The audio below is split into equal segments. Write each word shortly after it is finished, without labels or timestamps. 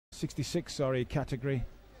66, sorry, category.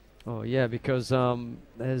 Oh, yeah, because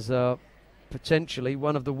there's potentially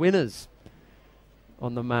one of the winners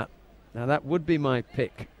on the mat. Now, that would be my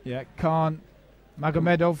pick. Yeah,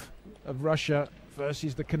 Khan-Magomedov of Russia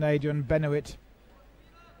versus the Canadian Benoit.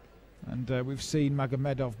 And we've seen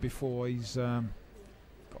Magomedov before. He's got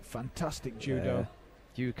fantastic judo.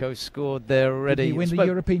 Yuko scored there already. Did he win the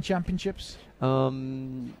European Championships?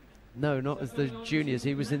 No, not as the juniors.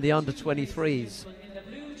 He was in the under-23s.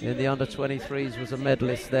 In the under-23s was a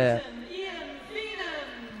medalist there.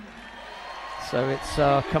 So it's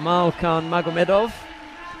Kamal Khan-Magomedov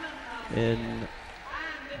in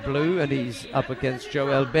blue, and he's up against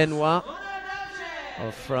Joel Benoit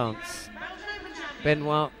of France.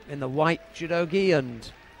 Benoit in the white judogi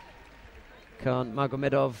and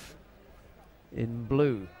Khan-Magomedov in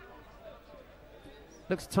blue.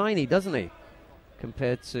 Looks tiny, doesn't he?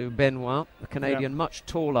 Compared to Benoit, the Canadian, much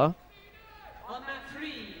taller. On mat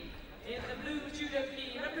 3, in the blue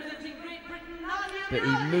judogi representing Great Britain, But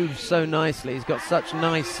he moves so nicely. He's got such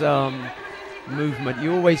nice movement.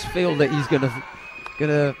 You always feel that he's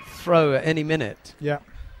gonna throw at any minute. Yeah.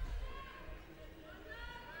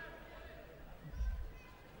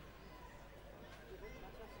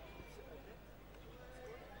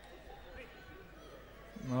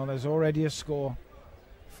 Well, there's already a score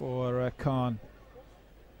for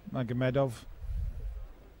Khan-Magomedov.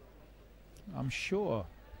 I'm sure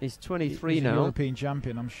he's 23 he's now. A European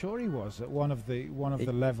champion. I'm sure he was at one of the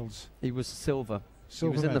levels. He was silver. He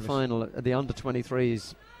was medalist. in the final at the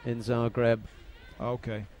under-23s in Zagreb.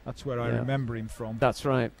 Okay, that's where I remember him from. That's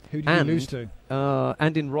right. Who did he lose to?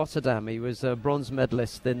 And in Rotterdam, he was a bronze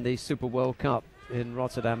medalist in the Super World Cup in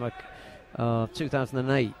Rotterdam,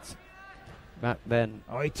 2008. Back then.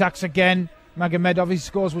 Oh, he attacks again. Magomedov, he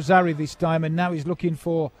scores Wazari this time, and now he's looking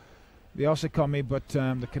for the Osakomi, but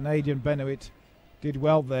the Canadian Benoit did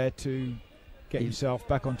well there to get himself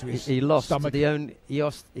back onto his he lost stomach. To the only,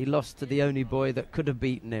 he lost to the only boy that could have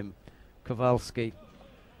beaten him, Kowalski.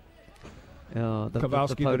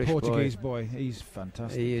 Kowalski, the Polish Portuguese boy. He's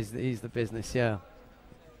fantastic. He's the business, yeah.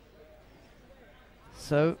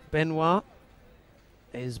 So Benoit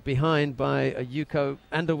is behind by a Yuko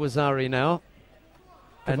and a Wazari now.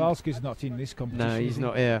 Kowalski's not in this competition. No, he's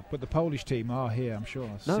not here. But the Polish team are here, I'm sure.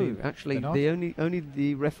 No, actually, only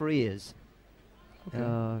the referee is.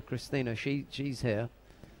 Okay. Christina, she's here.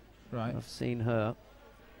 Right. I've seen her,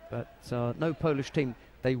 but no Polish team.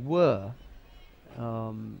 They were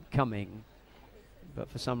coming,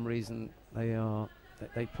 but for some reason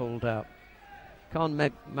they pulled out.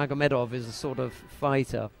 Khan-Magomedov is a sort of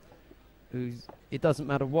fighter who's. It doesn't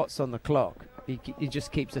matter what's on the clock. He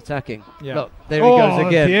just keeps attacking. Yeah. Look, there he goes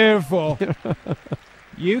again. Beautiful.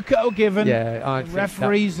 Yuko given. Yeah, I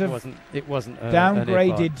referees have wasn't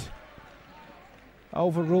downgraded,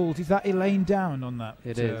 overruled. Is that Elaine Down on that?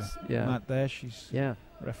 It is. Yeah. Mat there. She's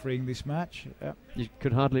refereeing this match. Yeah. You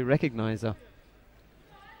could hardly recognise her.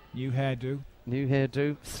 New hairdo. New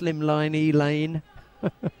hairdo. Slimline Elaine.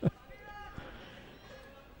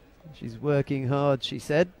 She's working hard, she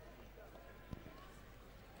said.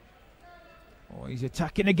 Oh, he's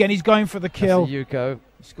attacking again. He's going for the kill. That's a Yuko.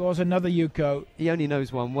 He scores another Yuko. He only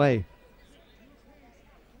knows one way.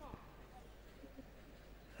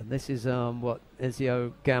 And this is what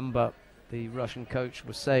Ezio Gamba, the Russian coach,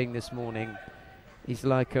 was saying this morning. He's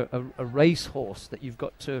like a racehorse that you've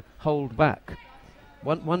got to hold back.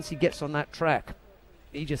 Once he gets on that track,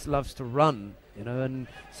 he just loves to run, you know, and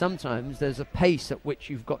sometimes there's a pace at which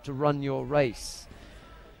you've got to run your race.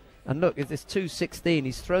 And look, it's 2:16.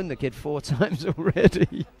 He's thrown the kid 4 times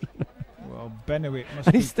already. Well, Benoit must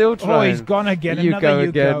and he's still trying. Oh, he's gone again. Another Yuko.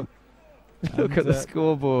 Again. Look at the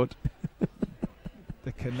scoreboard.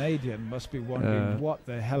 The Canadian must be wondering what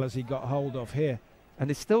the hell has he got hold of here.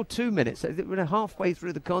 And it's still 2 minutes. We're halfway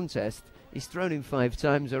through the contest. He's thrown him 5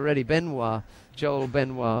 times already. Benoit, Joel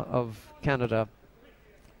Benoit of Canada.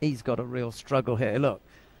 He's got a real struggle here. Look.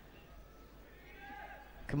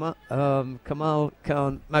 Kamal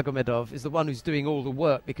Khan-Magomedov is the one who's doing all the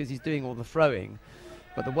work because he's doing all the throwing.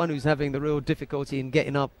 But the one who's having the real difficulty in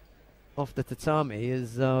getting up off the tatami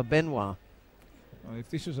is Benoit. Well, if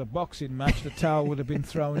this was a boxing match, the towel would have been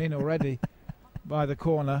thrown in already by the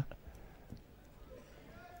corner.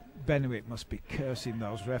 Benoit must be cursing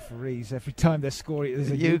those referees every time they score it.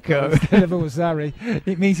 There's a Yuko instead of a Wazari.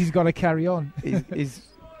 It means he's got to carry on.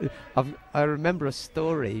 I remember a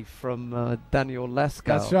story from Daniel Laskow.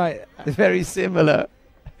 That's right. It's very similar.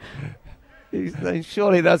 He's saying,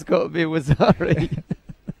 surely that's got to be Wazari.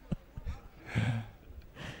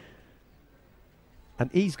 And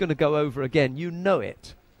he's going to go over again. You know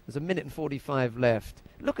it. There's 1:45 left.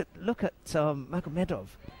 Look at Magomedov.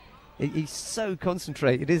 He's so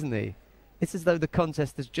concentrated, isn't he? It's as though the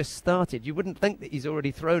contest has just started. You wouldn't think that he's already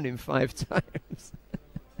thrown him 5 times.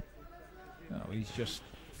 No, he's just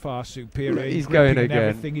far superior. He's going again.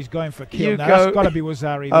 Everything. He's going for a kill You now. go. That's got to be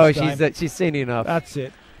Wazari this Oh, time. she's seen enough. That's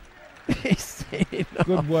it. He's seen enough.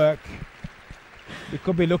 Good work. We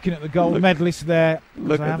could be looking at the gold medalist there. 'Cause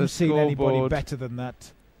Look I at haven't the seen anybody scoreboard. better than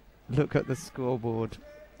that. Look at the scoreboard.